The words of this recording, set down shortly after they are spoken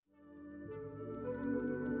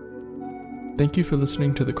Thank you for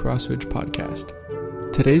listening to the Crossridge Podcast.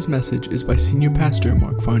 Today's message is by Senior Pastor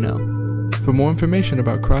Mark Farnell. For more information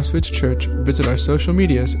about Crossridge Church, visit our social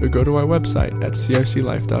medias or go to our website at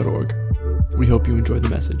crclife.org. We hope you enjoy the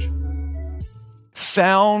message.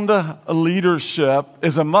 Sound leadership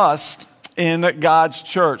is a must in God's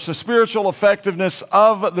church. The spiritual effectiveness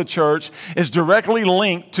of the church is directly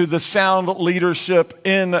linked to the sound leadership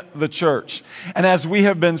in the church. And as we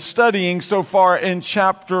have been studying so far in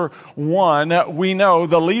chapter 1, we know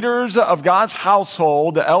the leaders of God's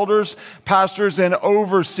household, the elders, pastors, and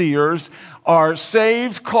overseers, are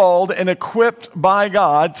saved, called, and equipped by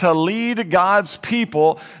God to lead God's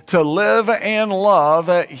people to live and love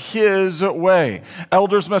His way.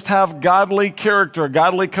 Elders must have godly character,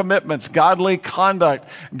 godly commitments, godly conduct,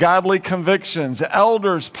 godly convictions.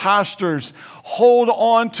 Elders, pastors, hold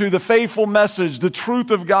on to the faithful message, the truth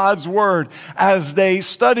of God's word, as they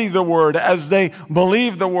study the word, as they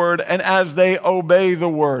believe the word, and as they obey the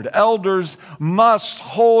word. Elders must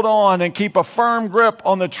hold on and keep a firm grip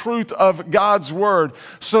on the truth of God's word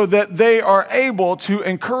so that they are able to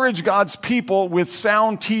encourage God's people with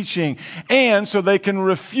sound teaching and so they can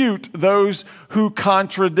refute those who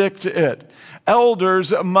contradict it.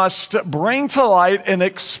 Elders must bring to light and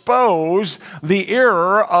expose the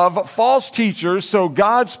error of false teachers so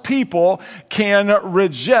God's people can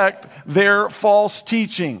reject their false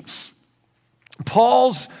teachings.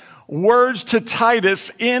 Paul's words to Titus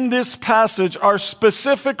in this passage are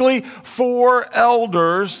specifically for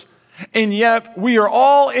elders, and yet we are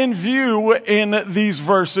all in view in these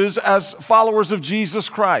verses as followers of Jesus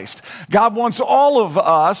Christ. God wants all of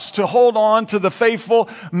us to hold on to the faithful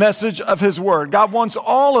message of His Word. God wants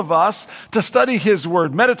all of us to study His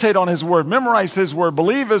Word, meditate on His Word, memorize His Word,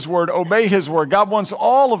 believe His Word, obey His Word. God wants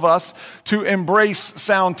all of us to embrace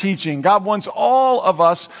sound teaching. God wants all of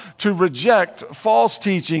us to reject false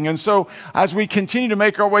teaching. And so as we continue to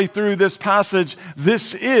make our way through this passage,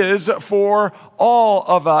 this is for all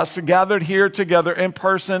of us gathered here together in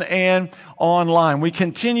person and online. We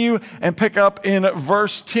continue and pick up in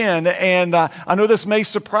verse 10, and I know this may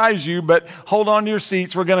surprise you, but hold on to your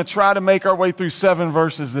seats. We're going to try to make our way through 7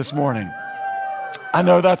 verses this morning. I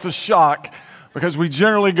know that's a shock because we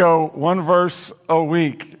generally go 1 verse a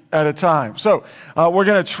week at a time. So we're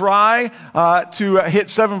going to try to hit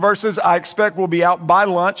 7 verses. I expect we'll be out by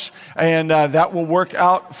lunch, and that will work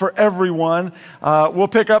out for everyone. We'll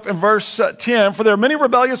pick up in verse 10. For there are many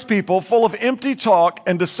rebellious people full of empty talk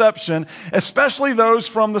and deception, especially those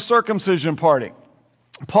from the circumcision party.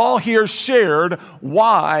 Paul here shared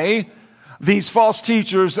why these false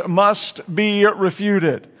teachers must be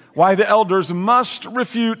refuted. Why the elders must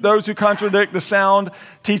refute those who contradict the sound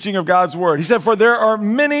teaching of God's word. He said, for there are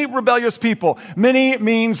many rebellious people. Many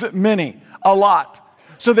means many, a lot.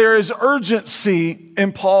 So there is urgency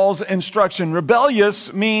in Paul's instruction.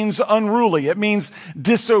 Rebellious means unruly. It means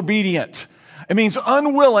disobedient. It means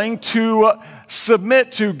unwilling to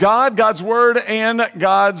submit to God, God's word, and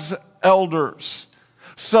God's elders.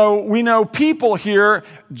 So we know people here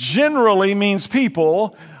generally means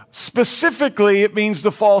people. Specifically, it means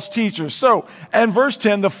the false teachers. So, in verse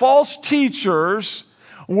 10, the false teachers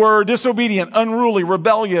were disobedient, unruly,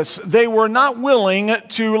 rebellious. They were not willing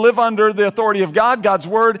to live under the authority of God, God's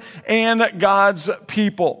word, and God's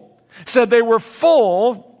people. It said they were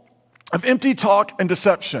full of empty talk and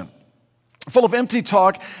deception. Full of empty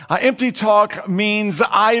talk. Empty talk means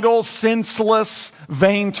idle, senseless,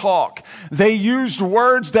 vain talk. They used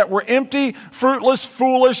words that were empty, fruitless,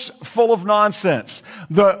 foolish, full of nonsense.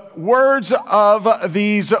 The words of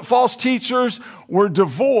these false teachers were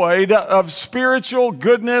devoid of spiritual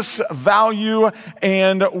goodness, value,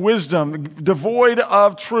 and wisdom. Devoid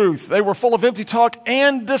of truth. They were full of empty talk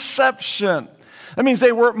and deception. That means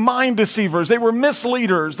they were mind deceivers. They were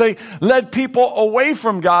misleaders. They led people away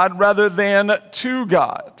from God rather than to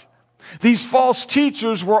God. These false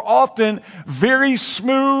teachers were often very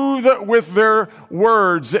smooth with their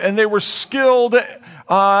words, and they were skilled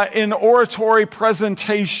in oratory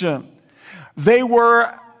presentation. They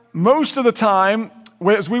were, most of the time,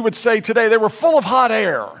 as we would say today, they were full of hot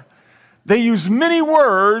air. They used many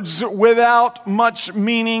words without much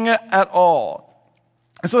meaning at all.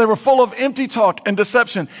 And so they were full of empty talk and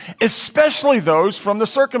deception, especially those from the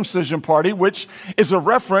circumcision party, which is a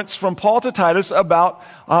reference from Paul to Titus about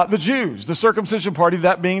the Jews, the circumcision party,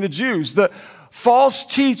 that being the Jews. The false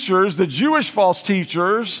teachers, the Jewish false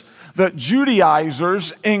teachers, the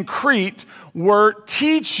Judaizers in Crete were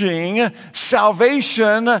teaching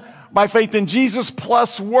salvation by faith in Jesus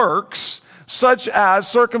plus works, such as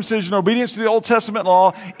circumcision, obedience to the Old Testament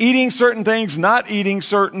law, eating certain things, not eating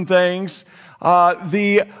certain things,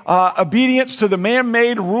 the obedience to the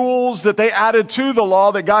man-made rules that they added to the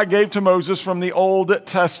law that God gave to Moses from the Old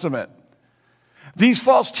Testament. These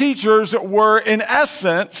false teachers were, in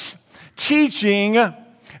essence, teaching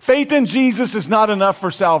faith in Jesus is not enough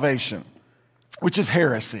for salvation, which is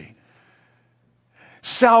heresy.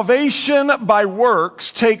 Salvation by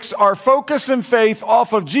works takes our focus and faith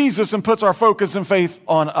off of Jesus and puts our focus and faith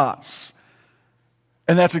on us.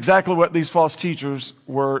 And that's exactly what these false teachers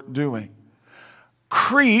were doing.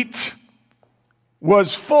 Crete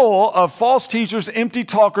was full of false teachers, empty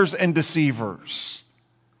talkers, and deceivers.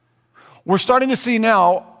 We're starting to see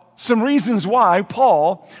now some reasons why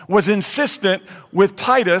Paul was insistent with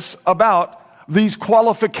Titus about these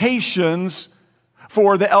qualifications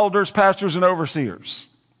for the elders, pastors, and overseers.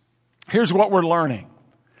 Here's what we're learning.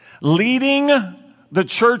 Leading the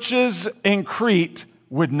churches in Crete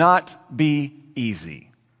would not be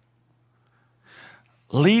easy.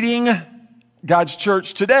 Leading God's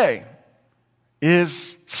church today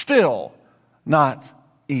is still not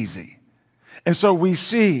easy. And so we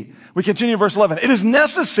continue in verse 11. It is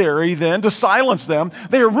necessary then to silence them.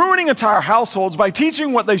 They are ruining entire households by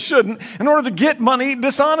teaching what they shouldn't in order to get money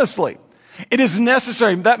dishonestly. It is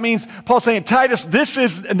necessary. That means Paul's saying, Titus, this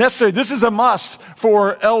is necessary. This is a must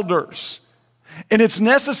for elders. And it's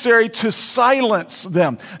necessary to silence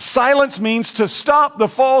them. Silence means to stop the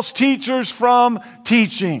false teachers from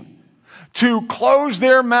teaching, to close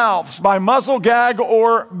their mouths by muzzle, gag,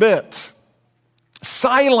 or bit.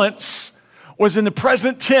 Silence was in the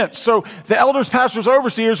present tense. So the elders, pastors,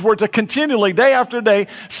 overseers were to continually, day after day,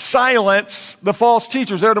 silence the false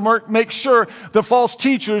teachers. They were to make sure the false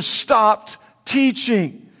teachers stopped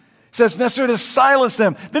teaching. He says it's necessary to silence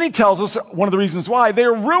them. Then he tells us one of the reasons why.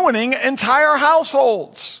 They're ruining entire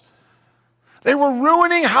households. They were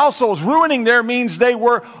ruining households. Ruining there means they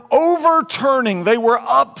were overturning. They were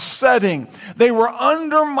upsetting. They were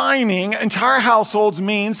undermining entire households,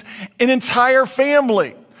 means an entire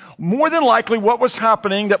family. More than likely, what was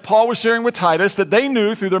happening that Paul was sharing with Titus, that they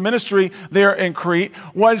knew through their ministry there in Crete,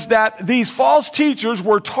 was that these false teachers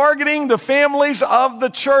were targeting the families of the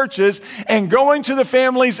churches and going to the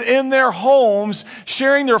families in their homes,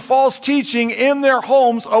 sharing their false teaching in their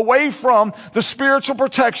homes away from the spiritual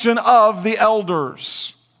protection of the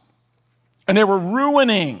elders. And they were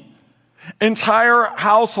ruining entire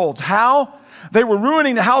households. How? They were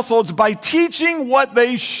ruining the households by teaching what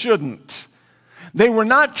they shouldn't. They were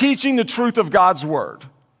not teaching the truth of God's word.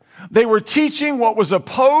 They were teaching what was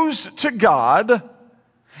opposed to God,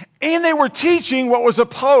 and they were teaching what was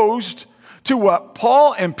opposed to what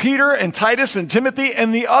Paul and Peter and Titus and Timothy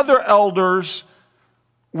and the other elders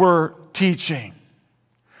were teaching.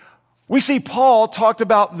 We see Paul talked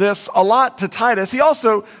about this a lot to Titus. He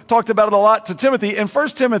also talked about it a lot to Timothy. In 1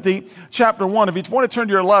 Timothy chapter 1, if you want to turn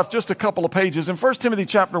to your left just a couple of pages, in 1 Timothy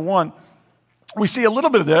chapter 1, we see a little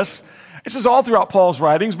bit of this. This is all throughout Paul's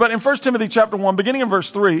writings, but in 1 Timothy chapter 1, beginning in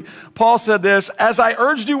verse 3, Paul said this, "As I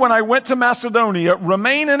urged you when I went to Macedonia,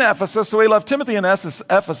 remain in Ephesus." So he left Timothy in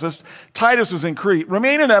Ephesus. Titus was in Crete.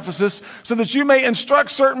 "Remain in Ephesus so that you may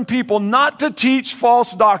instruct certain people not to teach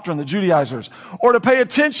false doctrine," the Judaizers, "or to pay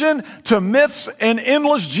attention to myths and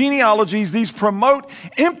endless genealogies. These promote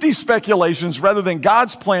empty speculations rather than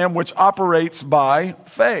God's plan, which operates by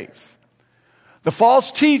faith." The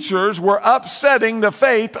false teachers were upsetting the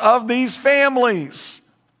faith of these families.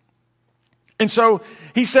 And so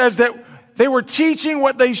he says that they were teaching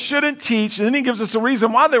what they shouldn't teach. And then he gives us a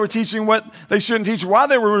reason why they were teaching what they shouldn't teach, why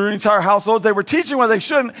they were ruining entire households. They were teaching what they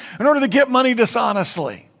shouldn't in order to get money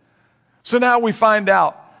dishonestly. So now we find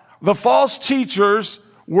out the false teachers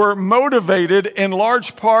were motivated in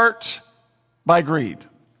large part by greed.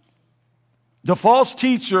 The false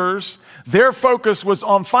teachers, their focus was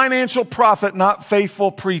on financial profit, not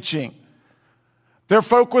faithful preaching. Their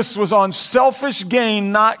focus was on selfish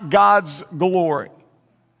gain, not God's glory.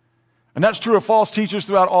 And that's true of false teachers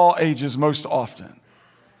throughout all ages most often.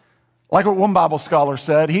 Like what one Bible scholar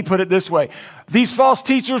said, he put it this way: these false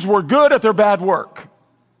teachers were good at their bad work.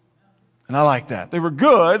 And I like that. They were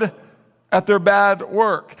good at their bad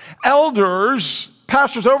work. Elders,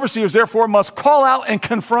 pastors, overseers, therefore, must call out and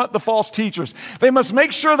confront the false teachers. They must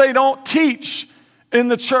make sure they don't teach in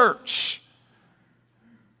the church.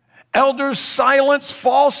 Elders silence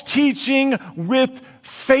false teaching with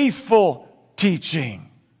faithful teaching.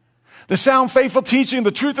 The sound, faithful teaching,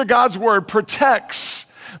 the truth of God's word protects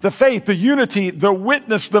the faith, the unity, the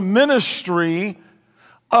witness, the ministry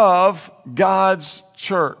of God's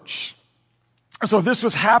church. So this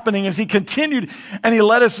was happening as he continued, and he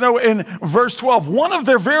let us know in verse 12, one of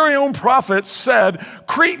their very own prophets said,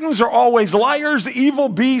 "Cretans are always liars, evil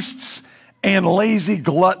beasts, and lazy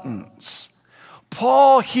gluttons."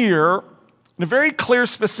 Paul here, in a very clear,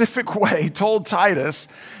 specific way, told Titus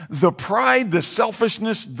the pride, the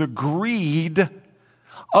selfishness, the greed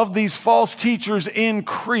of these false teachers in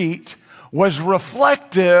Crete was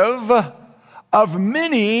reflective of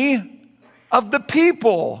many of the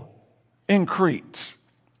people in Crete.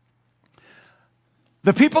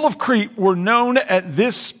 The people of Crete were known at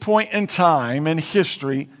this point in time in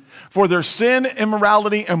history for their sin,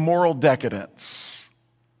 immorality, and moral decadence.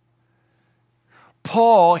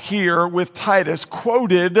 Paul here with Titus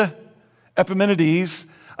quoted Epimenides,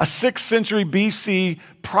 a 6th century BC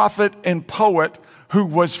prophet and poet who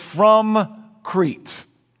was from Crete,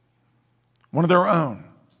 one of their own.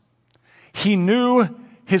 He knew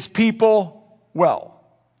his people well.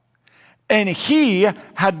 And he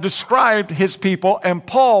had described his people, and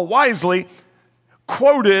Paul wisely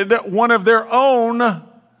quoted one of their own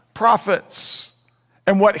prophets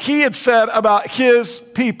and what he had said about his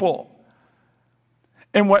people.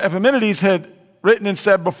 And what Epimenides had written and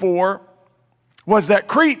said before was that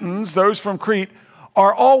Cretans, those from Crete,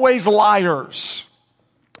 are always liars.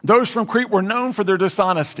 Those from Crete were known for their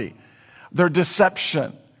dishonesty, their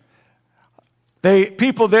deception.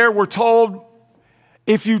 People there were told,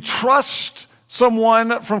 if you trust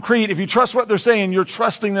someone from Crete, if you trust what they're saying, you're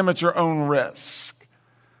trusting them at your own risk.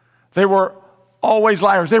 They were always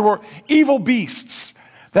liars. They were evil beasts.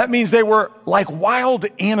 That means they were like wild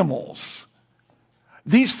animals.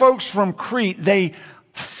 These folks from Crete, they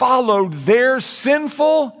followed their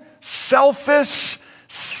sinful, selfish,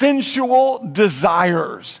 sensual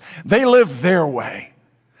desires. They lived their way.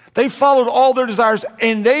 They followed all their desires,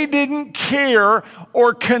 and they didn't care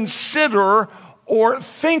or consider or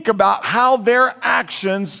think about how their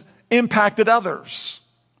actions impacted others.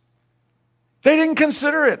 They didn't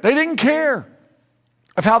consider it. They didn't care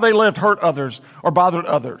of how they lived, hurt others, or bothered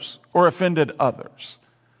others, or offended others.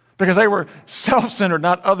 Because they were self-centered,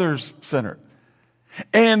 not others-centered.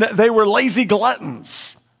 And they were lazy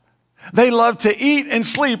gluttons. They loved to eat and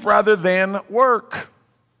sleep rather than work.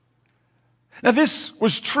 Now, this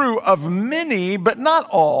was true of many, but not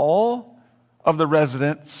all, of the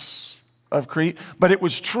residents of Crete, but it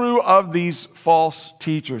was true of these false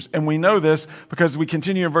teachers. And we know this because we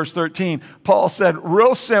continue in verse 13. Paul said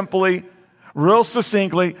real simply, real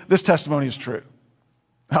succinctly, this testimony is true.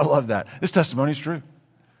 I love that. This testimony is true.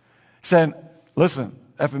 He said, listen,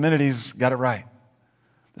 Epimenides got it right.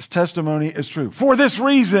 This testimony is true. For this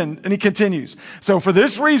reason, and he continues. So for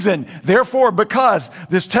this reason, therefore, because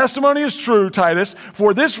this testimony is true, Titus,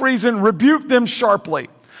 for this reason, rebuke them sharply,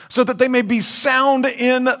 so that they may be sound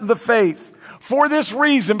in the faith. For this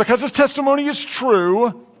reason, because this testimony is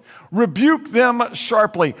true, rebuke them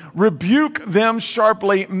sharply. Rebuke them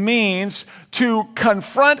sharply means to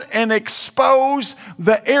confront and expose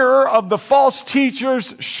the error of the false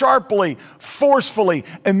teachers sharply, forcefully,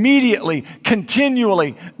 immediately,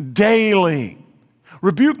 continually, daily.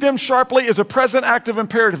 Rebuke them sharply is a present active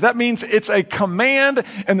imperative. That means it's a command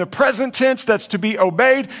in the present tense that's to be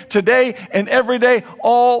obeyed today and every day,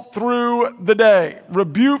 all through the day.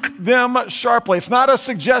 Rebuke them sharply. It's not a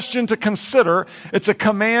suggestion to consider. It's a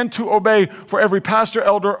command to obey for every pastor,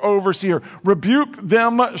 elder, overseer. Rebuke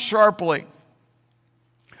them sharply.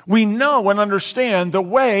 We know and understand the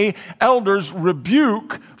way elders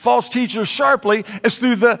rebuke false teachers sharply is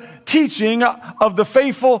through the teaching of the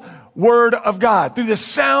faithful Word of God, through the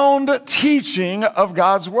sound teaching of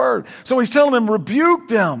God's Word. So he's telling them, rebuke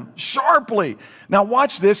them sharply. Now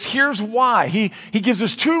watch this. Here's why. He gives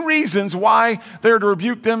us two reasons why they're to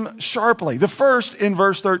rebuke them sharply. The first, in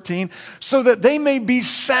verse 13, so that they may be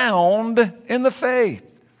sound in the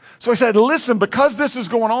faith. So he said, listen, because this is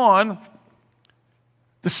going on,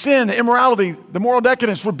 the sin, the immorality, the moral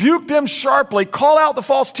decadence, rebuke them sharply. Call out the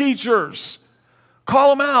false teachers.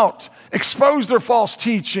 Call them out. Expose their false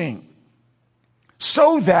teaching.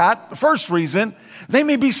 So that, the first reason, they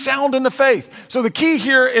may be sound in the faith. So the key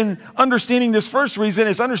here in understanding this first reason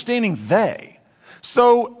is understanding they.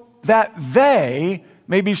 So that they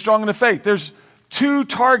may be strong in the faith. There's two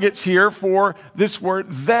targets here for this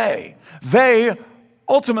word they. They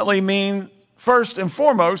ultimately mean, first and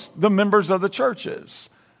foremost, the members of the churches.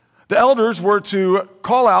 The elders were to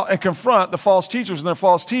call out and confront the false teachers and their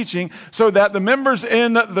false teaching so that the members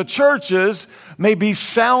in the churches may be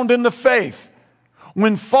sound in the faith.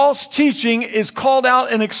 When false teaching is called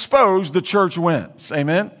out and exposed, the church wins.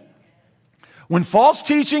 Amen? When false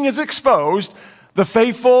teaching is exposed, the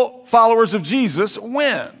faithful followers of Jesus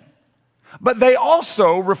win. But they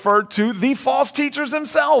also refer to the false teachers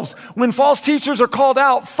themselves. When false teachers are called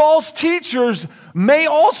out, false teachers may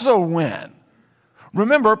also win.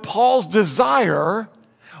 Remember, Paul's desire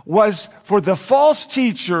was for the false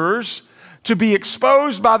teachers to be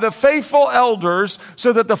exposed by the faithful elders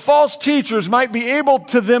so that the false teachers might be able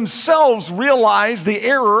to themselves realize the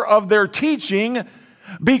error of their teaching,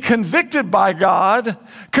 be convicted by God,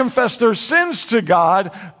 confess their sins to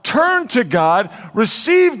God, turn to God,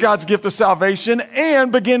 receive God's gift of salvation,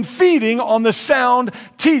 and begin feeding on the sound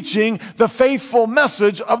teaching, the faithful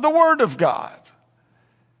message of the Word of God.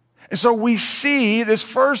 And so we see this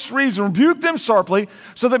first reason, rebuke them sharply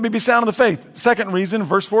so that they may be sound in the faith. Second reason,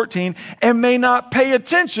 verse 14, and may not pay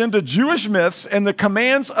attention to Jewish myths and the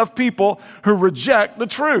commands of people who reject the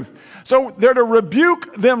truth. So they're to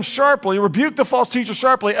rebuke them sharply, rebuke the false teachers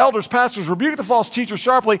sharply, elders, pastors, rebuke the false teachers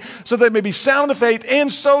sharply so they may be sound in the faith and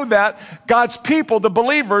so that God's people, the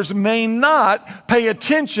believers, may not pay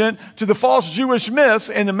attention to the false Jewish myths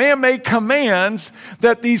and the man-made commands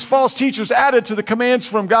that these false teachers added to the commands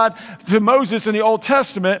from God to Moses in the Old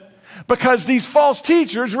Testament, because these false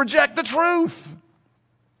teachers reject the truth.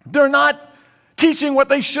 They're not teaching what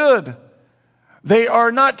they should. They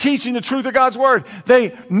are not teaching the truth of God's Word.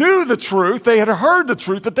 They knew the truth, they had heard the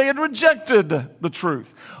truth, but they had rejected the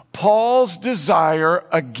truth. Paul's desire,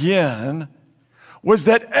 again, was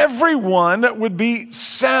that everyone would be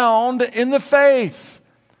sound in the faith.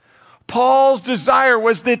 Paul's desire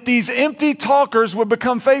was that these empty talkers would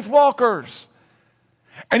become faith walkers.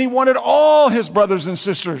 And he wanted all his brothers and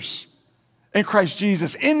sisters in Christ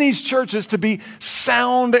Jesus in these churches to be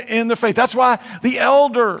sound in the faith. That's why the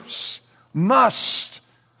elders must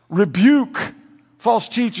rebuke false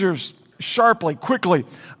teachers sharply, quickly,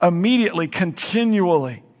 immediately,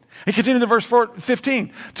 continually. He continued in verse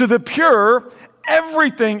 15. To the pure,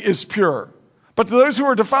 everything is pure. But to those who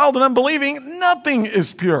are defiled and unbelieving, nothing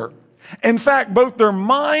is pure. In fact, both their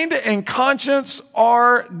mind and conscience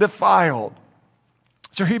are defiled.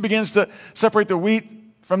 So he begins to separate the wheat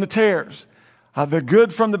from the tares, the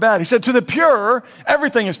good from the bad. He said, to the pure,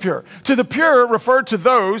 everything is pure. To the pure referred to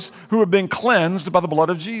those who have been cleansed by the blood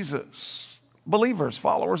of Jesus. Believers,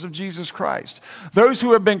 followers of Jesus Christ. Those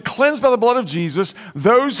who have been cleansed by the blood of Jesus,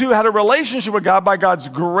 those who had a relationship with God by God's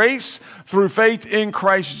grace through faith in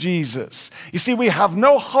Christ Jesus. You see, we have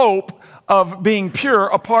no hope of being pure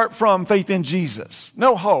apart from faith in Jesus.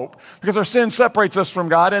 No hope, because our sin separates us from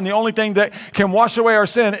God, and the only thing that can wash away our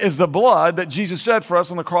sin is the blood that Jesus shed for us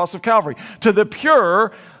on the cross of Calvary. To the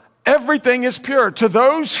pure, everything is pure. To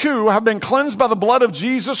those who have been cleansed by the blood of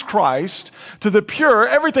Jesus Christ, to the pure,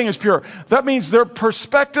 everything is pure. That means their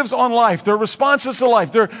perspectives on life, their responses to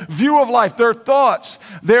life, their view of life, their thoughts,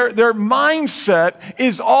 their mindset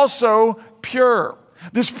is also pure.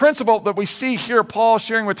 This principle that we see here, Paul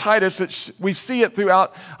sharing with Titus, that we see it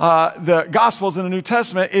throughout the Gospels in the New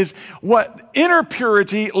Testament, is what inner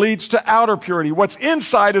purity leads to outer purity. What's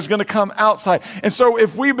inside is going to come outside. And so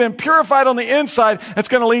if we've been purified on the inside, it's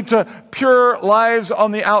going to lead to pure lives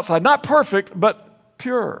on the outside. Not perfect, but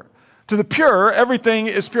pure. To the pure, everything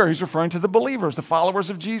is pure. He's referring to the believers, the followers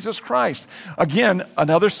of Jesus Christ. Again,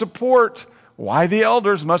 another support why the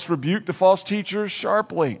elders must rebuke the false teachers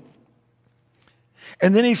sharply.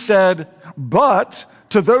 And then he said, but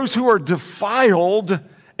to those who are defiled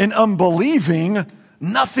and unbelieving,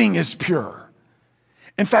 nothing is pure.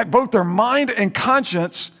 In fact, both their mind and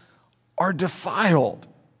conscience are defiled.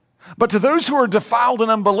 But to those who are defiled and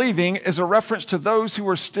unbelieving is a reference to those who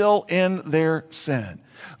are still in their sin.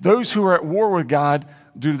 Those who are at war with God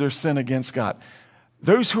due to their sin against God.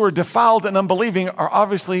 Those who are defiled and unbelieving are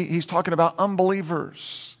obviously, he's talking about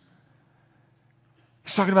unbelievers.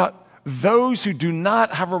 He's talking about those who do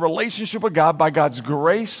not have a relationship with God by God's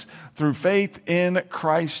grace through faith in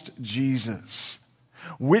Christ Jesus,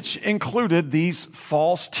 which included these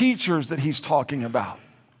false teachers that he's talking about.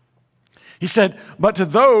 He said, but to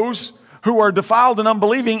those who are defiled and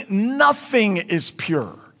unbelieving, nothing is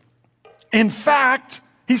pure. In fact,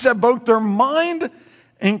 he said, both their mind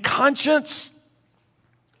and conscience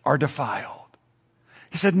are defiled.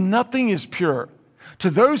 He said, nothing is pure. To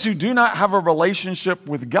those who do not have a relationship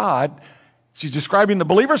with God, he's describing the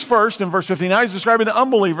believers first in verse 15. Now he's describing the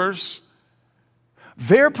unbelievers.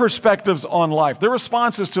 Their perspectives on life, their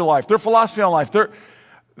responses to life, their philosophy on life,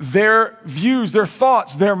 their views, their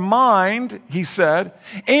thoughts, their mind, he said,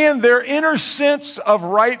 and their inner sense of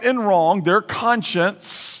right and wrong, their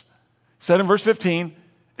conscience, said in verse 15,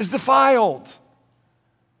 is defiled.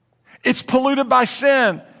 It's polluted by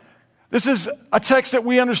sin. This is a text that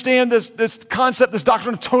we understand this concept, this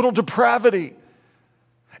doctrine of total depravity.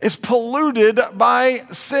 It's polluted by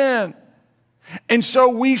sin. And so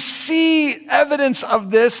we see evidence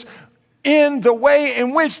of this in the way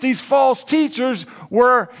in which these false teachers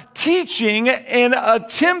were teaching and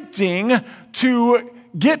attempting to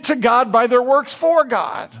get to God by their works for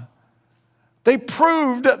God. They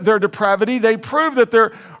proved their depravity. They proved that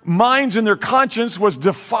their minds and their conscience was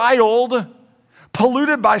defiled,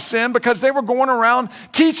 polluted by sin, because they were going around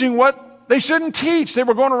teaching what they shouldn't teach. They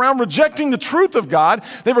were going around rejecting the truth of God.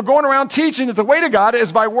 They were going around teaching that the way to God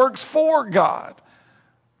is by works for God.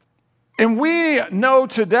 And we know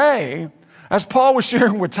today, as Paul was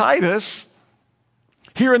sharing with Titus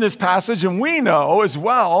here in this passage, and we know as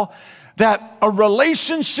well that a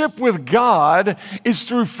relationship with God is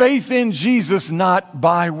through faith in Jesus, not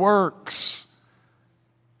by works.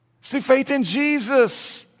 It's through faith in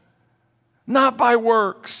Jesus, not by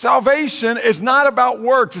works. Salvation is not about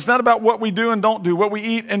works. It's not about what we do and don't do, what we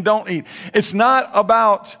eat and don't eat. It's not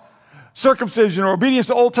about circumcision or obedience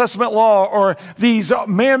to Old Testament law or these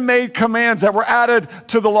man-made commands that were added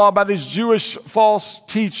to the law by these Jewish false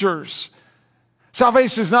teachers.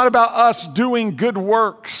 Salvation is not about us doing good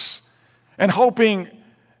works and hoping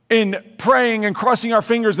and praying and crossing our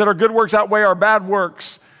fingers that our good works outweigh our bad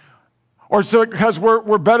works. Or so because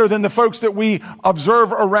we're better than the folks that we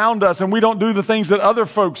observe around us and we don't do the things that other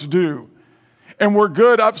folks do. And we're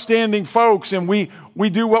good, upstanding folks and we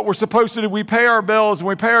do what we're supposed to do. We pay our bills and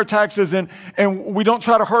we pay our taxes and we don't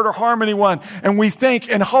try to hurt or harm anyone. And we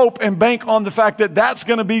think and hope and bank on the fact that that's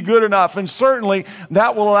going to be good enough. And certainly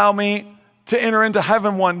that will allow me to enter into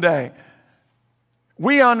heaven one day.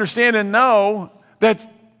 We understand and know that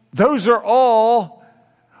those are all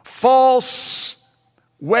false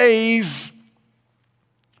ways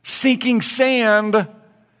seeking sand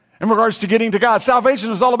in regards to getting to God. Salvation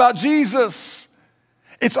is all about Jesus.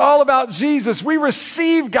 It's all about Jesus. We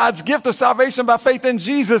receive God's gift of salvation by faith in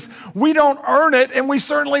Jesus. We don't earn it, and we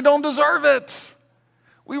certainly don't deserve it.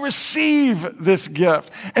 We receive this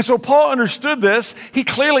gift. And so Paul understood this. He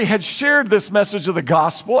clearly had shared this message of the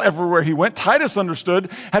gospel everywhere he went. Titus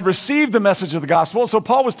understood, had received the message of the gospel. So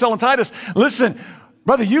Paul was telling Titus, listen,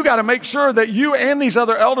 brother, you got to make sure that you and these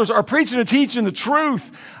other elders are preaching and teaching the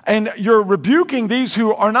truth. And you're rebuking these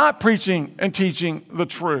who are not preaching and teaching the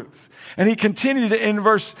truth. And he continued in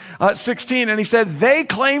verse 16, and he said, they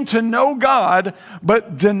claim to know God,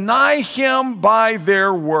 but deny him by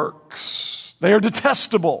their works. They are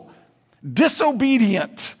detestable,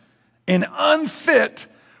 disobedient, and unfit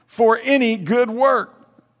for any good work.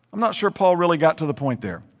 I'm not sure Paul really got to the point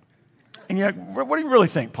there. And yet, what do you really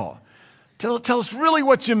think, Paul? Tell us really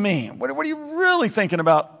what you mean. What are you really thinking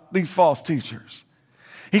about these false teachers?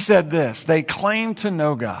 He said this, they claim to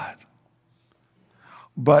know God,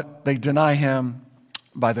 but they deny him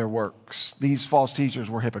by their works. These false teachers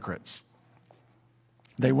were hypocrites.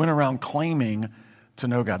 They went around claiming to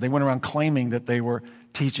know God. They went around claiming that they were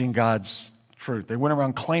teaching God's truth. They went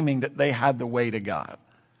around claiming that they had the way to God.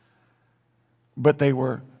 But they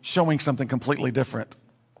were showing something completely different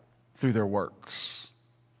through their works.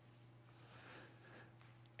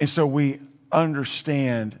 And so we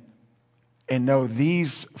understand and know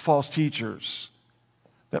these false teachers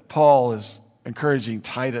that Paul is encouraging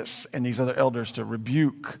Titus and these other elders to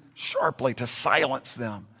rebuke sharply, to silence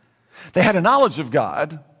them. They had a knowledge of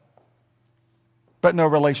God, but no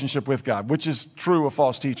relationship with God, which is true of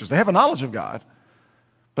false teachers. They have a knowledge of God,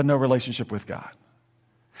 but no relationship with God.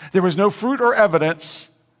 There was no fruit or evidence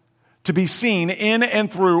to be seen in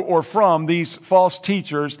and through or from these false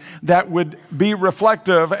teachers that would be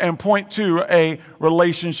reflective and point to a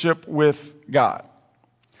relationship with God.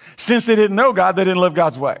 Since they didn't know God, they didn't live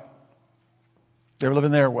God's way. They were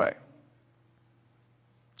living their way.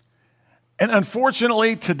 And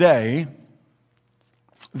unfortunately today,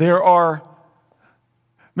 there are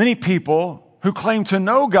many people who claim to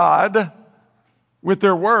know God with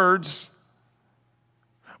their words,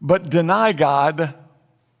 but deny God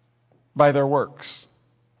by their works.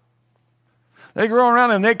 They go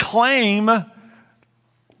around and they claim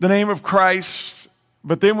the name of Christ,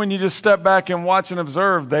 but then when you just step back and watch and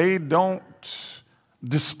observe, they don't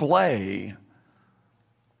display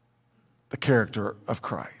the character of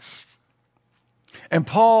Christ. And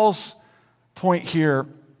Paul's point here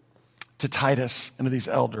to Titus and to these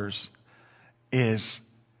elders is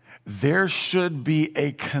there should be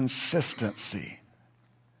a consistency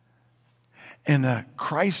in a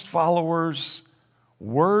Christ followers'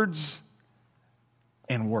 words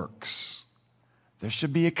and works. There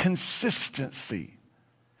should be a consistency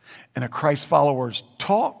in a Christ followers'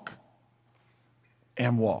 talk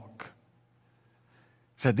and walk.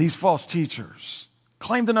 He said these false teachers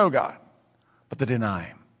claim to know God, but they deny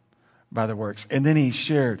him by their works. And then he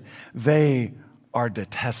shared, they are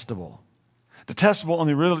detestable. Detestable in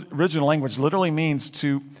the original language literally means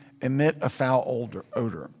to emit a foul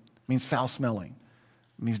odor. It means foul smelling.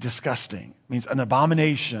 It means disgusting. It means an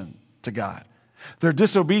abomination to God. They're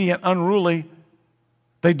disobedient, unruly,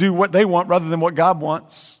 They do what they want rather than what God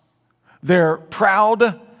wants. They're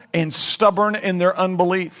proud and stubborn in their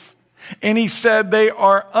unbelief. And he said they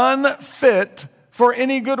are unfit for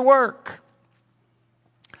any good work.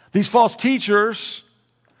 These false teachers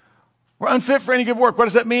were unfit for any good work. What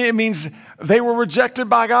does that mean? It means they were rejected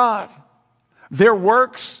by God. Their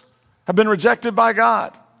works have been rejected by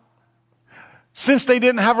God. Since they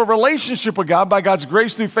didn't have a relationship with God by God's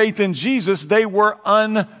grace through faith in Jesus, they were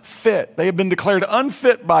unfit. They had been declared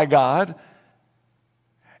unfit by God,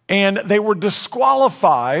 and they were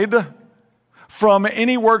disqualified from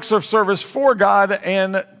any works of service for God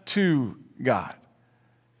and to God.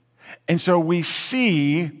 And so we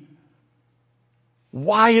see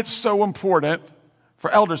why it's so important for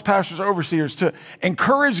elders, pastors, overseers to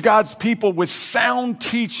encourage God's people with sound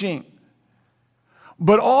teaching,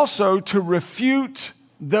 but also to refute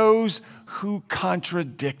those who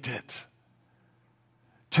contradict it,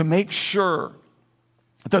 to make sure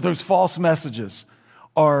that those false messages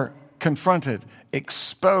are confronted,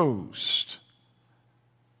 exposed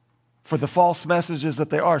for the false messages that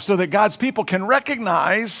they are, so that God's people can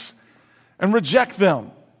recognize and reject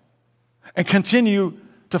them and continue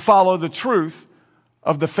to follow the truth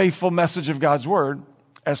of the faithful message of God's word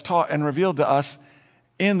as taught and revealed to us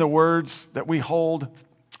in the words that we hold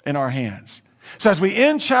in our hands. So as we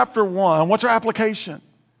end chapter 1, what's our application?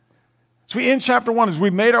 As we end chapter 1, as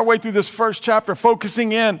we've made our way through this first chapter,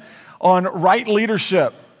 focusing in on right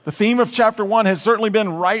leadership. The theme of chapter 1 has certainly been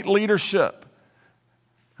right leadership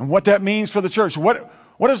and what that means for the church. What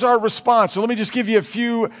is our response? So let me just give you a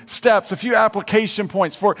few steps, a few application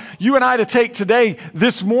points for you and I to take today,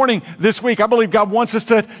 this morning, this week. I believe God wants us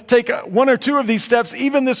to take one or two of these steps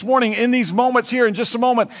even this morning in these moments here in just a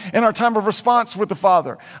moment in our time of response with the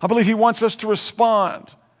Father. I believe He wants us to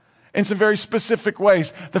respond in some very specific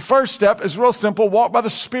ways. The first step is real simple: walk by the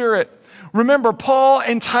Spirit. Remember, Paul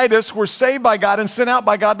and Titus were saved by God and sent out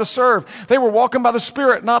by God to serve. They were walking by the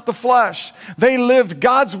Spirit, not the flesh. They lived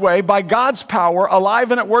God's way by God's power,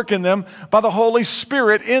 alive and at work in them, by the Holy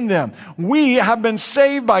Spirit in them. We have been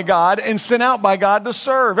saved by God and sent out by God to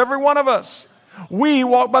serve, every one of us. We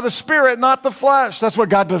walk by the Spirit, not the flesh. That's what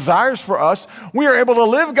God desires for us. We are able to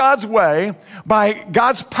live God's way by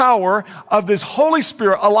God's power of this Holy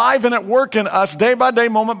Spirit alive and at work in us day by day,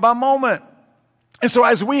 moment by moment. And so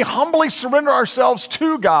as we humbly surrender ourselves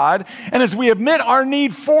to God, and as we admit our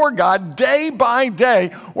need for God day by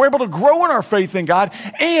day, we're able to grow in our faith in God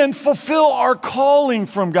and fulfill our calling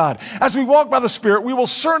from God. As we walk by the Spirit, we will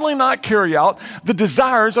certainly not carry out the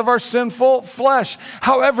desires of our sinful flesh.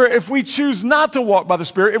 However, if we choose not to walk by the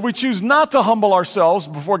Spirit, if we choose not to humble ourselves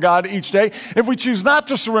before God each day, if we choose not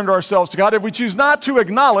to surrender ourselves to God, if we choose not to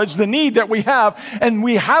acknowledge the need that we have, and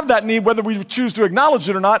we have that need whether we choose to acknowledge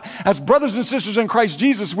it or not, as brothers and sisters in Christ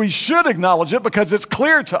Jesus, we should acknowledge it because it's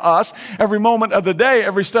clear to us every moment of the day,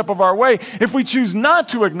 every step of our way. If we choose not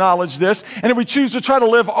to acknowledge this, and if we choose to try to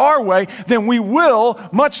live our way, then we will,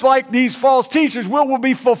 much like these false teachers, will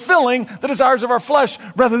be fulfilling the desires of our flesh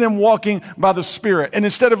rather than walking by the Spirit. And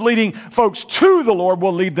instead of leading folks to the Lord,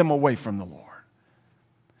 we'll lead them away from the Lord.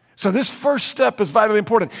 So this first step is vitally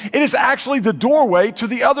important. It is actually the doorway to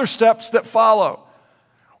the other steps that follow.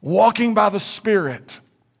 Walking by the Spirit.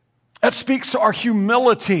 That speaks to our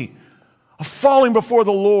humility of falling before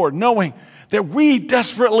the Lord, knowing that we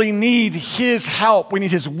desperately need His help. We need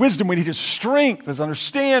His wisdom. We need His strength, His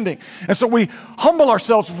understanding. And so we humble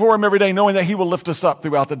ourselves before Him every day, knowing that He will lift us up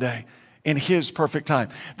throughout the day in His perfect time.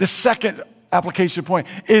 The second application point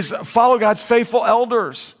is follow God's faithful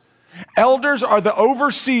elders. Elders are the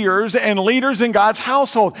overseers and leaders in God's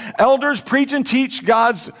household. Elders preach and teach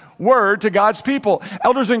God's word to God's people.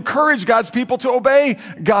 Elders encourage God's people to obey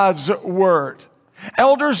God's word.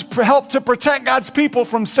 Elders help to protect God's people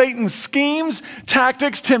from Satan's schemes,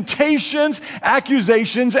 tactics, temptations,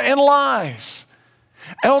 accusations, and lies.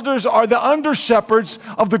 Elders are the under-shepherds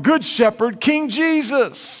of the good shepherd, King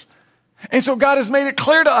Jesus. And so God has made it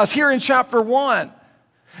clear to us here in chapter 1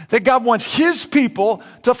 that God wants His people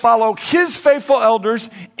to follow His faithful elders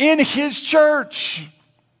in His church.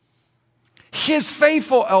 His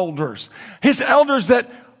faithful elders. His elders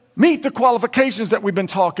that meet the qualifications that we've been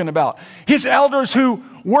talking about. His elders who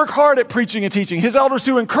work hard at preaching and teaching. His elders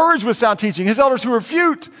who encourage with sound teaching. His elders who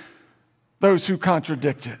refute those who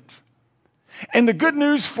contradict it. And the good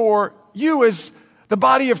news for you is the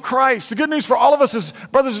body of Christ. The good news for all of us as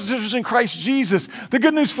brothers and sisters in Christ Jesus. The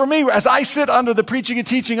good news for me as I sit under the preaching and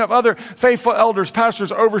teaching of other faithful elders, pastors,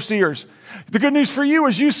 overseers. The good news for you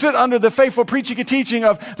as you sit under the faithful preaching and teaching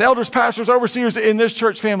of the elders, pastors, overseers in this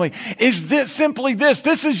church family is this, simply this.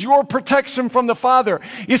 This is your protection from the Father.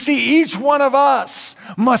 You see, each one of us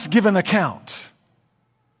must give an account.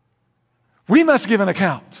 We must give an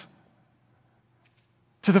account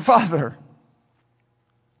to the Father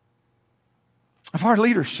of our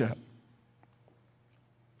leadership.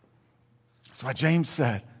 That's why James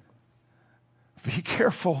said, be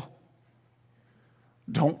careful.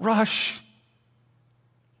 Don't rush.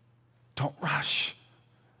 Don't rush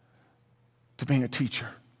to being a teacher.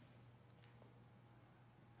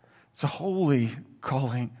 It's a holy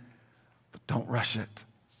calling, but don't rush it.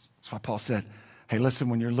 That's why Paul said, hey, listen,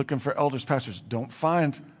 when you're looking for elders, pastors, don't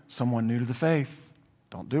find someone new to the faith.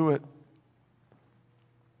 Don't do it.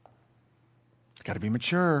 It's got to be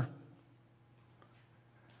mature.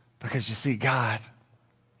 Because you see, God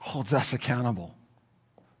holds us accountable.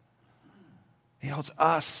 He holds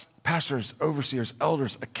us, pastors, overseers,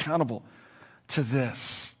 elders, accountable to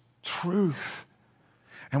this truth.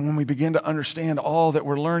 And when we begin to understand all that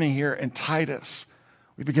we're learning here in Titus,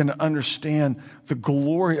 we begin to understand the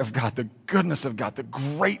glory of God, the goodness of God, the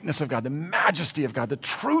greatness of God, the majesty of God, the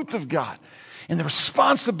truth of God, and the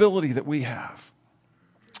responsibility that we have.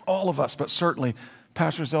 All of us, but certainly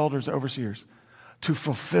pastors, elders, overseers, to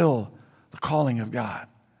fulfill the calling of God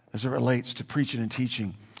as it relates to preaching and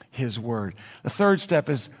teaching His word. The third step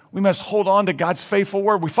is we must hold on to God's faithful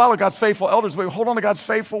word. We follow God's faithful elders, but we hold on to God's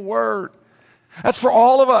faithful word. That's for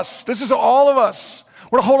all of us. This is all of us.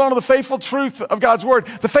 We're to hold on to the faithful truth of God's word.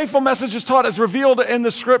 The faithful message is taught as revealed in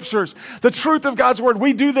the scriptures. The truth of God's word.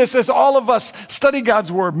 We do this as all of us study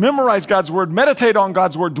God's word, memorize God's word, meditate on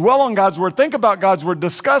God's word, dwell on God's word, think about God's word,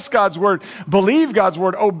 discuss God's word, believe God's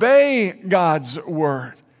word, obey God's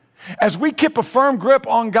word. As we keep a firm grip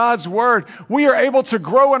on God's word, we are able to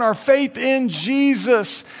grow in our faith in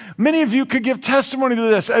Jesus. Many of you could give testimony to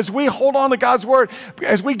this. As we hold on to God's word,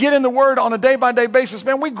 as we get in the word on a day-by-day basis,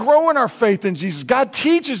 man, we grow in our faith in Jesus. God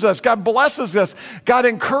teaches us. God blesses us. God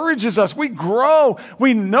encourages us. We grow.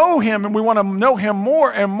 We know Him, and we want to know Him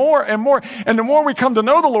more and more and more. And the more we come to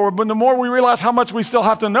know the Lord, but the more we realize how much we still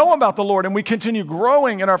have to know about the Lord, and we continue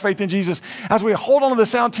growing in our faith in Jesus. As we hold on to the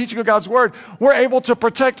sound teaching of God's word, we're able to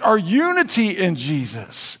protect our unity in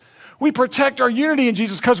Jesus. We protect our unity in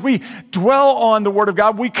Jesus because we dwell on the Word of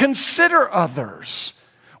God. We consider others.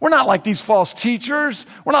 We're not like these false teachers.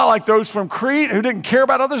 We're not like those from Crete who didn't care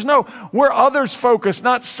about others. No, we're others-focused,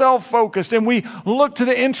 not self-focused, and we look to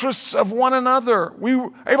the interests of one another. We're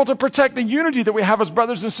able to protect the unity that we have as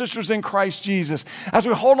brothers and sisters in Christ Jesus. As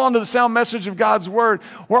we hold on to the sound message of God's Word,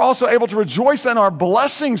 we're also able to rejoice in our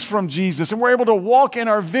blessings from Jesus, and we're able to walk in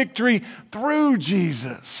our victory through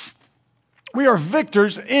Jesus. We are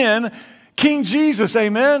victors in King Jesus,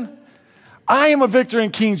 amen? I am a victor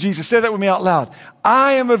in King Jesus. Say that with me out loud.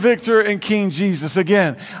 I am a victor in King Jesus.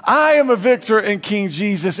 Again, I am a victor in King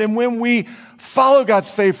Jesus. And when we follow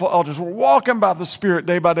God's faithful elders, we're walking by the Spirit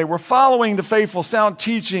day by day. We're following the faithful, sound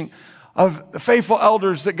teaching of the faithful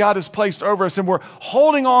elders that God has placed over us, and we're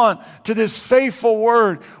holding on to this faithful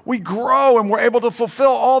word. We grow, and we're able to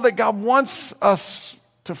fulfill all that God wants us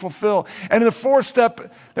to fulfill. And the fourth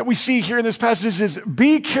step that we see here in this passage is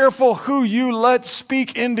be careful who you let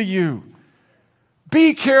speak into you.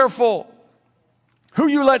 Be careful who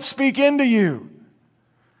you let speak into you.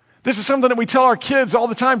 This is something that we tell our kids all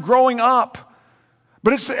the time growing up,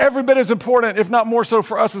 but it's every bit as important, if not more so,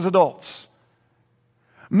 for us as adults.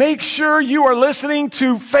 Make sure you are listening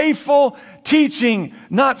to faithful teaching,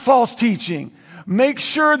 not false teaching. Make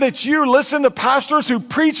sure that you listen to pastors who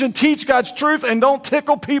preach and teach God's truth and don't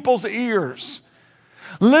tickle people's ears.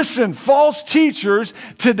 Listen, false teachers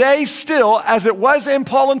today still, as it was in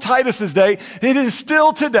Paul and Titus's day, it is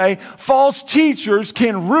still today, false teachers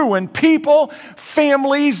can ruin people,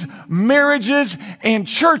 families, marriages, and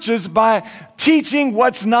churches by teaching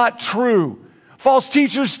what's not true. False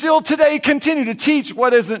teachers still today continue to teach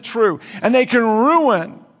what isn't true, and they can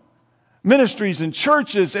ruin ministries and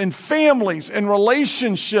churches and families and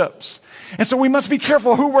relationships. And so we must be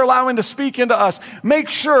careful who we're allowing to speak into us. Make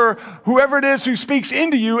sure whoever it is who speaks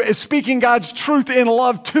into you is speaking God's truth in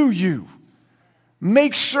love to you.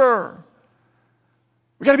 Make sure.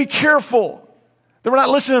 We got to be careful that we're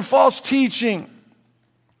not listening to false teaching,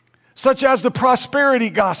 such as the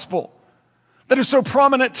prosperity gospel that is so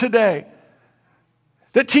prominent today,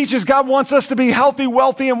 that teaches God wants us to be healthy,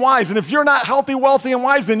 wealthy, and wise. And if you're not healthy, wealthy, and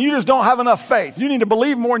wise, then you just don't have enough faith. You need to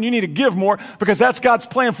believe more and you need to give more, because that's God's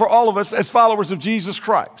plan for all of us as followers of Jesus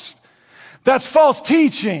Christ. That's false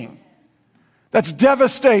teaching. That's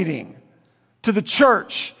devastating to the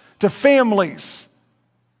church, to families,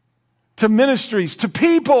 to ministries, to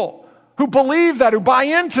people who believe that, who buy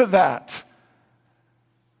into that.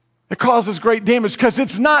 It causes great damage because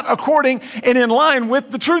it's not according and in line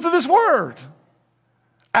with the truth of this word.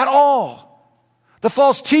 At all. The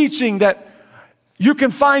false teaching that you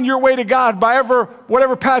can find your way to God by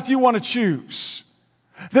whatever path you want to choose.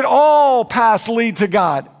 That all paths lead to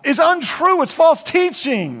God is untrue. It's false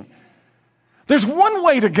teaching. There's one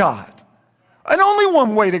way to God, and only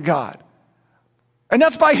one way to God. And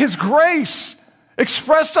that's by His grace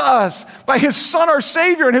expressed to us by His Son, our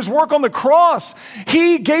Savior, and His work on the cross.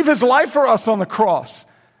 He gave His life for us on the cross.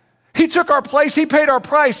 He took our place. He paid our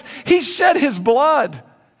price. He shed His blood.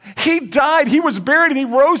 He died. He was buried, and He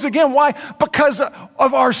rose again. Why? Because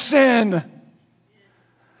of our sin.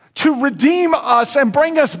 To redeem us and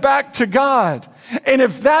bring us back to God. And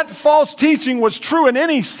if that false teaching was true in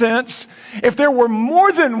any sense, if there were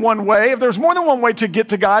more than one way, if there's more than one way to get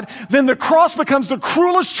to God, then the cross becomes the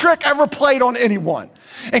cruelest trick ever played on anyone.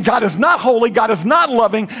 And God is not holy, God is not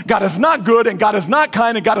loving, God is not good, and God is not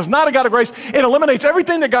kind, and God is not a God of grace. It eliminates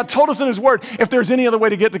everything that God told us in His Word if there's any other way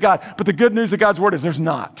to get to God. But the good news of God's Word is there's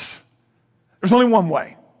not. There's only one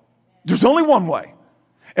way. There's only one way.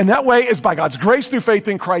 And that way is by God's grace through faith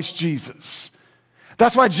in Christ Jesus.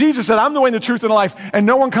 That's why Jesus said, I'm the way, the truth, and the life, and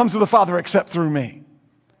no one comes to the Father except through me.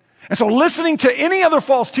 And so listening to any other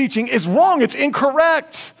false teaching is wrong. It's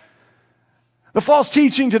incorrect. The false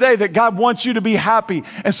teaching today that God wants you to be happy,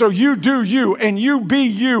 and so you do you, and you be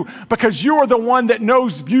you, because you are the one that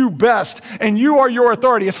knows you best, and you are your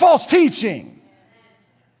authority. It's false teaching.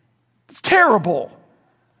 It's terrible.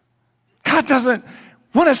 God doesn't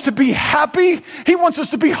want us to be happy. He wants us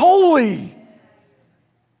to be holy.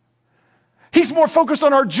 He's more focused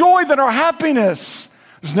on our joy than our happiness.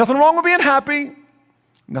 There's nothing wrong with being happy.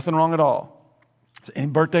 Nothing wrong at all. Any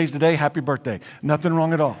birthdays today? Happy birthday. Nothing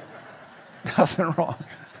wrong at all. Nothing wrong.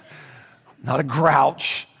 Not a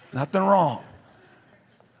grouch. Nothing wrong.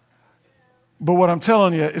 But what I'm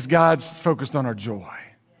telling you is God's focused on our joy.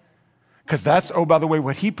 Because that's, oh, by the way,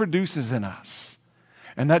 what He produces in us.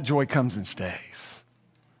 And that joy comes and stays.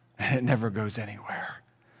 And it never goes anywhere.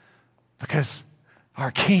 Because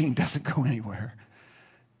our King doesn't go anywhere.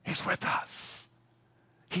 He's with us.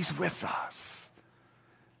 He's with us.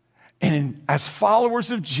 And as followers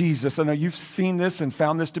of Jesus, I know you've seen this and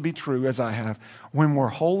found this to be true, as I have. When we're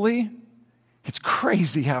holy, it's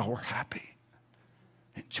crazy how we're happy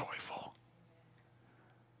and joyful.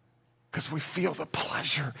 Because we feel the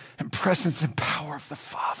pleasure and presence and power of the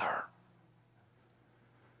Father.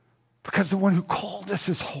 Because the one who called us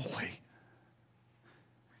is holy.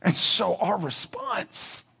 And so our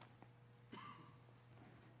response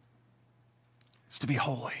is to be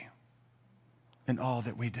holy in all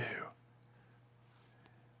that we do.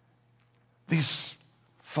 These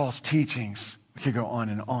false teachings, we could go on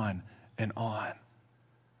and on and on.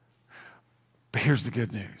 But here's the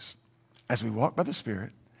good news. As we walk by the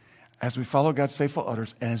Spirit, as we follow God's faithful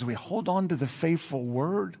utters, and as we hold on to the faithful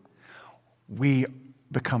word, we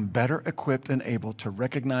become better equipped and able to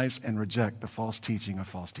recognize and reject the false teaching of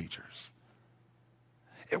false teachers.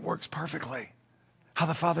 It works perfectly, how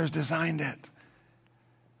the Father's designed it.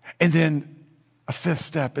 And then a fifth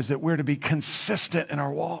step is that we're to be consistent in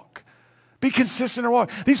our walk. Be consistent in our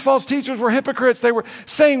walk. These false teachers were hypocrites. They were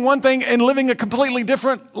saying one thing and living a completely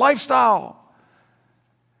different lifestyle.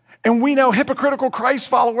 And we know hypocritical Christ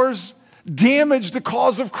followers damage the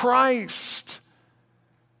cause of Christ.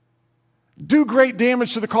 Do great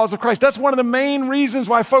damage to the cause of Christ. That's one of the main reasons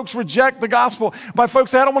why folks reject the gospel. Why folks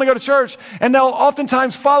say, I don't want to go to church. And they'll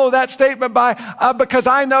oftentimes follow that statement by, because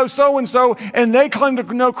I know so-and-so, and they claim to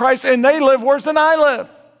know Christ, and they live worse than I live.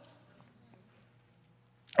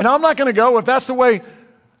 And I'm not going to go if that's the way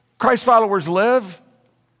Christ followers live.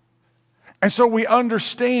 And so we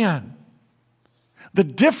understand the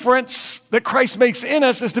difference that Christ makes in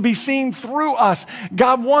us is to be seen through us.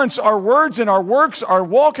 God wants our words and our works, our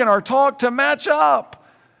walk and our talk to match up.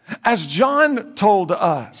 As John told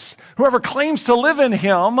us, whoever claims to live in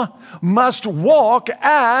Him must walk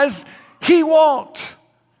as He walked.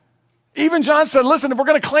 Even John said, listen, if we're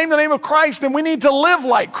going to claim the name of Christ, then we need to live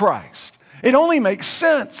like Christ. It only makes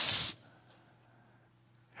sense.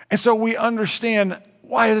 And so we understand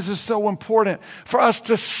why this is so important for us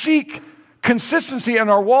to seek consistency in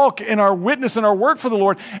our walk, in our witness, in our work for the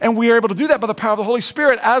Lord. And we are able to do that by the power of the Holy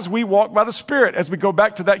Spirit as we walk by the Spirit, as we go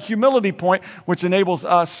back to that humility point, which enables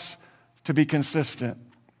us to be consistent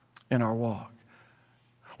in our walk.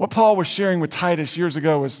 What Paul was sharing with Titus years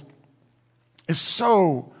ago is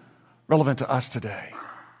so relevant to us today.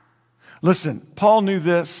 Listen, Paul knew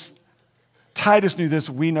this. Titus knew this.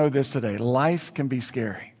 We know this today. Life can be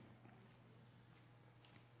scary.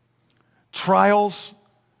 Trials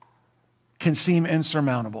can seem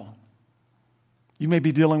insurmountable. You may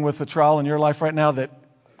be dealing with a trial in your life right now that,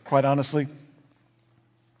 quite honestly,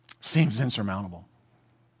 seems insurmountable.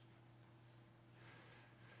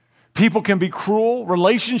 People can be cruel.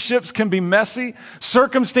 Relationships can be messy.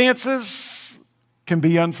 Circumstances can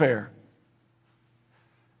be unfair.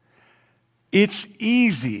 It's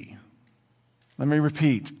easy. Let me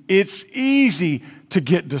repeat. It's easy to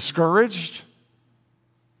get discouraged,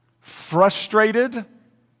 frustrated,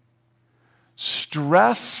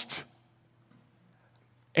 stressed,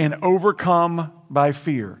 and overcome by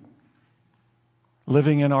fear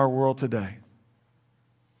living in our world today.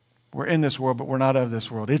 We're in this world, but we're not of this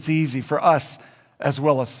world. It's easy for us as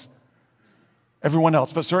well as everyone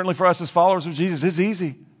else, but certainly for us as followers of Jesus, it's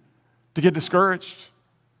easy to get discouraged,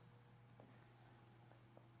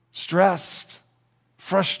 stressed,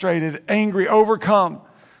 frustrated, angry, overcome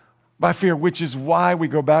by fear, which is why we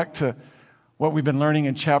go back to what we've been learning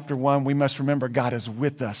in chapter 1. We must remember God is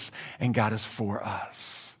with us and God is for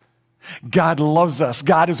us. God loves us.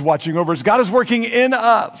 God is watching over us. God is working in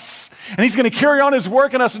us. And He's going to carry on His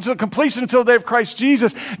work in us until completion, until the day of Christ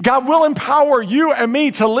Jesus. God will empower you and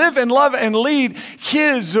me to live and love and lead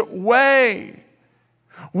His way.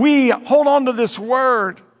 We hold on to this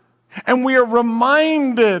word and we are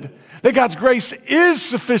reminded that God's grace is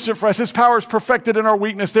sufficient for us. His power is perfected in our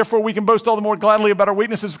weakness. Therefore, we can boast all the more gladly about our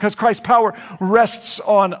weaknesses because Christ's power rests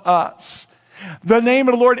on us. The name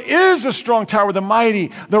of the Lord is a strong tower. The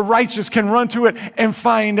mighty, the righteous can run to it and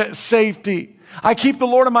find safety. I keep the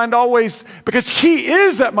Lord in mind always because He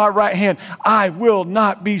is at my right hand. I will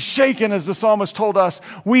not be shaken, as the psalmist told us.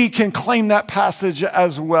 We can claim that passage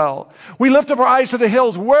as well. We lift up our eyes to the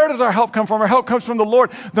hills. Where does our help come from? Our help comes from the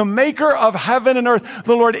Lord, the maker of heaven and earth.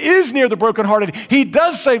 The Lord is near the brokenhearted. He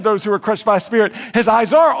does save those who are crushed by spirit. His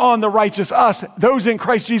eyes are on the righteous, us, those in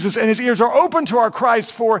Christ Jesus, and His ears are open to our cries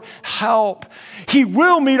for help. He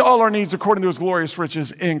will meet all our needs according to His glorious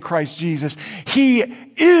riches in Christ Jesus. He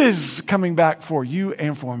is coming back for you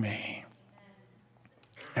and for me.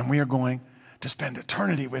 And we are going to spend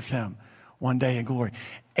eternity with Him one day in glory.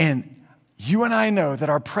 And you and I know that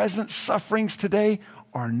our present sufferings today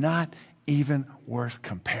are not even worth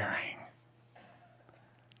comparing.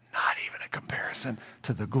 Not even a comparison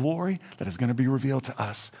to the glory that is going to be revealed to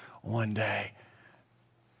us one day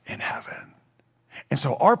in heaven. And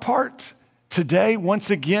so our part today, once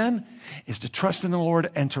again, is to trust in the Lord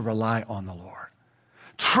and to rely on the Lord.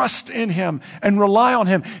 Trust in Him and rely on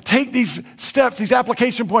Him. Take these steps, these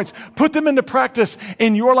application points, put them into practice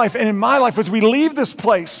in your life and in my life as we leave this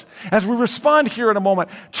place, as we respond here in a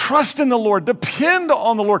moment. Trust in the Lord, depend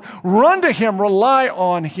on the Lord, run to Him, rely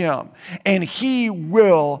on Him, and He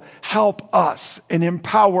will help us and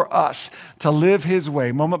empower us to live His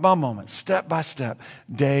way moment by moment, step by step,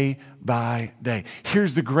 day by day.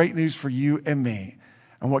 Here's the great news for you and me,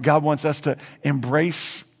 and what God wants us to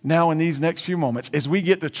embrace now in these next few moments is we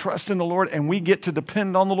get to trust in the Lord and we get to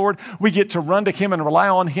depend on the Lord. We get to run to Him and rely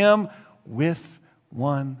on Him with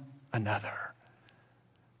one another,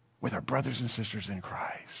 with our brothers and sisters in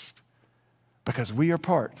Christ, because we are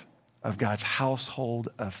part of God's household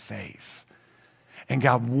of faith. And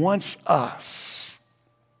God wants us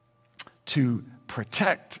to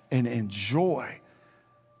protect and enjoy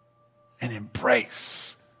and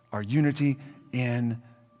embrace our unity in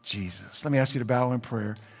Jesus. Let me ask you to bow in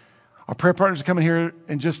prayer. Our prayer partners are coming here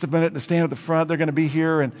in just a minute to stand at the front. They're going to be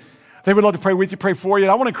here, and they would love to pray with you, pray for you.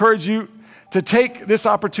 And I want to encourage you to take this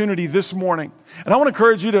opportunity this morning. And I want to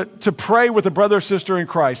encourage you to pray with a brother or sister in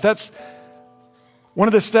Christ. That's one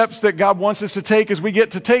of the steps that God wants us to take, is we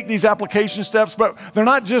get to take these application steps, but they're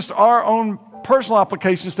not just our own personal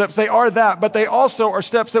application steps. They are that, but they also are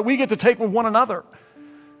steps that we get to take with one another.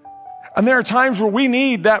 And there are times where we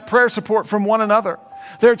need that prayer support from one another.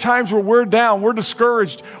 There are times where we're down, we're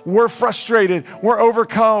discouraged, we're frustrated, we're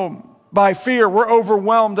overcome by fear, we're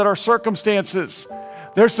overwhelmed at our circumstances.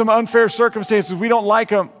 There's some unfair circumstances, we don't like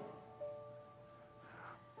them.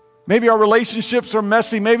 Maybe our relationships are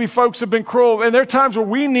messy, maybe folks have been cruel, and there are times where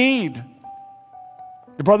we need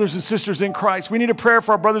the brothers and sisters in Christ. We need a prayer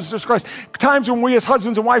for our brothers and sisters in Christ. Times when we as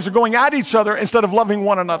husbands and wives are going at each other instead of loving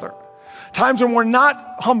one another. Times when we're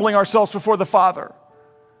not humbling ourselves before the Father.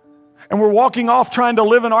 And we're walking off trying to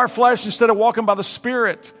live in our flesh instead of walking by the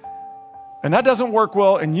Spirit. And that doesn't work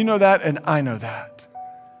well, and you know that, and I know that.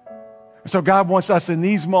 And so God wants us in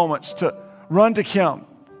these moments to run to Him,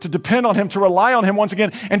 to depend on Him, to rely on Him once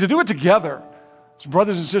again, and to do it together. As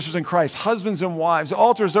brothers and sisters in Christ, husbands and wives. The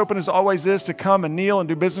altar is open as always is to come and kneel and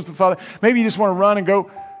do business with the Father. Maybe you just want to run and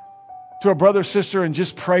go to a brother or sister and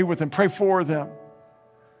just pray with them, pray for them.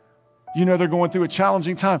 You know they're going through a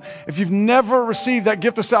challenging time. If you've never received that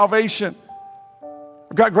gift of salvation,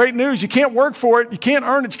 I've got great news. You can't work for it. You can't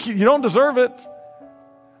earn it. You don't deserve it.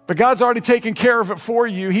 But God's already taken care of it for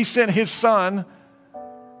you. He sent His Son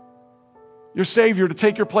your Savior, to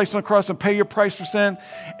take your place on the cross and pay your price for sin.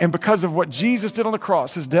 And because of what Jesus did on the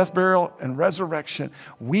cross, his death, burial, and resurrection,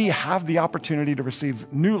 we have the opportunity to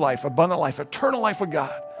receive new life, abundant life, eternal life with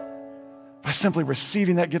God by simply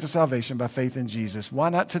receiving that gift of salvation by faith in Jesus. Why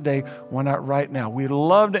not today? Why not right now? We'd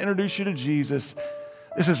love to introduce you to Jesus.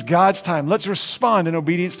 This is God's time. Let's respond in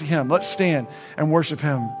obedience to him. Let's stand and worship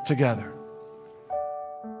him together.